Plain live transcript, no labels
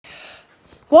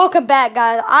Welcome back,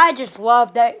 guys. I just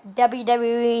love that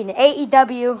WWE and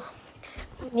AEW.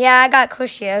 Yeah, I got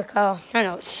Chris Jericho. I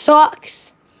know, it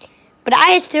sucks. But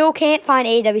I still can't find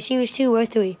AEW Series 2 or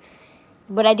 3.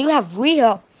 But I do have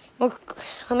Riho. Look,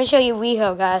 let me show you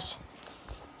Riho, guys.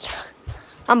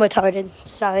 I'm retarded.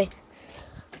 Sorry.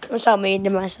 I'm so mean to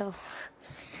myself.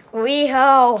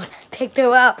 Riho. Picked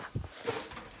her up.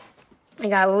 I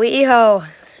got Riho.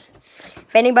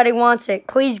 If anybody wants it,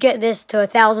 please get this to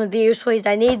 1,000 views, please.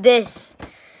 I need this,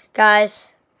 guys.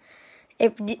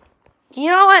 If you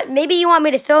know what, maybe you want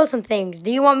me to throw some things. Do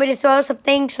you want me to throw some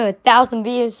things for 1,000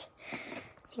 views?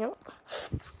 You know,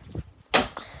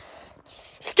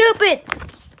 stupid.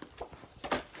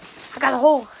 I got a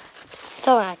whole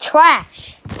throwing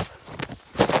trash.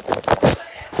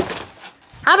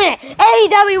 I'm in it.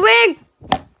 AEW ring.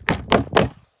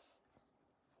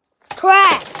 It's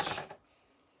trash.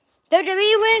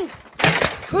 WWE ring,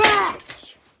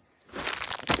 trash.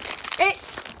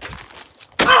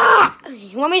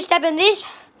 You want me to step in this?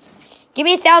 Give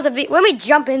me 1,000 feet. Let me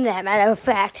jump in there, matter of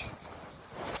fact.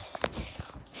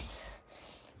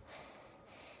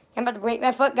 I'm about to break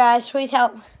my foot, guys. Please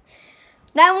help.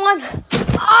 That one.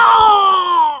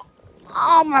 Oh,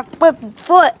 my flipping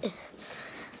foot.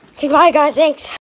 Okay, bye, guys. Thanks.